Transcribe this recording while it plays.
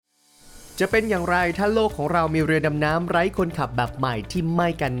จะเป็นอย่างไรถ้าโลกของเรามีเรือดำน้ำไร้คนขับแบบใหม่ที่ไม่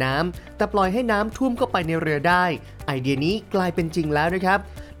กันน้ำแต่ปล่อยให้น้ำท่วมเข้าไปในเรือได้ไอเดียนี้กลายเป็นจริงแล้วนะครับ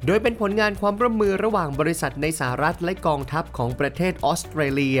โดยเป็นผลงานความร่วมมือระหว่างบริษัทในสหรัฐและกองทัพของประเทศออสเตร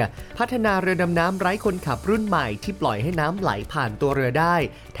เลียพัฒนาเรือดำน้ำไร้คนขับรุ่นใหม่ที่ปล่อยให้น้ำไหลผ่านตัวเรือได้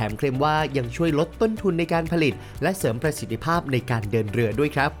แถมเคลมว่ายังช่วยลดต้นทุนในการผลิตและเสริมประสิทธิภาพในการเดินเรือด้ว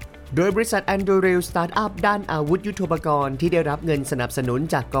ยครับโดยบริษัท Anduril สตาร์ทอัพด้านอาวุธยุทโธปกรณ์ที่ได้รับเงินสนับสนุน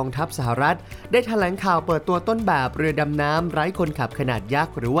จากกองทัพสหรัฐได้แถลงข่าวเปิดตัวต้นแบบเรือดำน้ำไร้คนขับขนาดยัก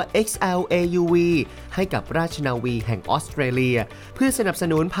ษ์หรือว่า XLAUV ให้กับราชนาวีแห่งออสเตรเลียเพื่อสนับส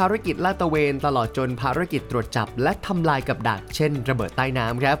นุนภารกิจลาดตระเวนตลอดจนภารกิจตรวจจับและทำลายกับดักเช่นระเบิดใต้น้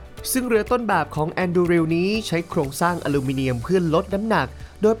ำครับซึ่งเรือต้นแบบของ Anduril นี้ใช้โครงสร้างอลูมิเนียมเพื่อลดน้ำหนัก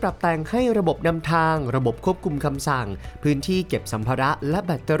โดยปรับแต่งให้ระบบนำทางระบบควบคุมคำสั่งพื้นที่เก็บสัมภาระและแ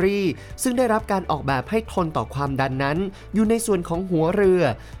บตเตอรี่ซึ่งได้รับการออกแบบให้ทนต่อความดันนั้นอยู่ในส่วนของหัวเรือ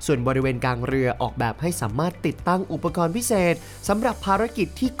ส่วนบริเวณกลางเรือออกแบบให้สามารถติดตั้งอุปกรณ์พิเศษสำหรับภารกิจ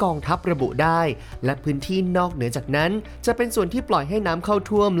ที่กองทัพระบุได้และพื้นที่นอกเหนือจากนั้นจะเป็นส่วนที่ปล่อยให้น้ำเข้า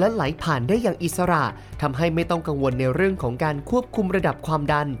ท่วมและไหลผ่านได้อย่างอิสระทำให้ไม่ต้องกังวลในเรื่องของการควบคุมระดับความ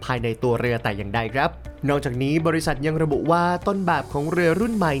ดันภายในตัวเรือแต่อย่างใดครับนอกจากนี้บริษัทยังระบุว่าต้นแบบของเรือรุ่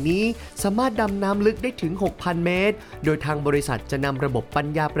นใหม่นี้สามารถดำน้ำลึกได้ถึง 6,000 เมตรโดยทางบริษัทจะนำระบบปัญ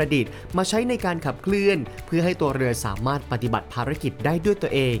ญาประดิษฐ์มาใช้ในการขับเคลื่อนเพื่อให้ตัวเรือสามารถปฏิบัติภารกิจได้ด้วยตั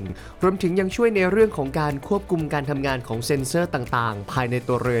วเองรวมถึงยังช่วยในเรื่องของการควบคุมการทำงานของเซ็นเซอร์ต่างๆภายใน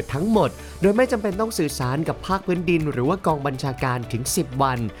ตัวเรือทั้งหมดโดยไม่จำเป็นต้องสื่อสารกับภาคพื้นดินหรือว่ากองบัญชาการถึง 10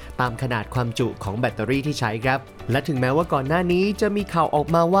 วันตามขนาดความจุของแบตเตอรี่ที่ใช้ครับและถึงแม้ว่าก่อนหน้านี้จะมีข่าวออก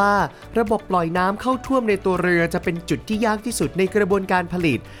มาว่าระบบปล่อยน้ำเข้าท่วมในตัวเรือจะเป็นจุดที่ยากที่สุดในกระบวนการผ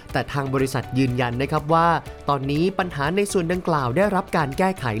ลิตแต่ทางบริษัทยืนยันนะครับว่าตอนนี้ปัญหาในส่วนดังกล่าวได้รับการแก้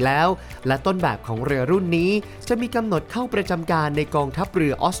ไขแล้วและต้นแบบของเรือรุ่นนี้จะมีกำหนดเข้าประจำการในกองทัพเรื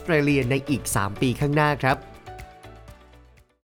อออสเตรเลียในอีก 3 ปีข้างหน้าครับ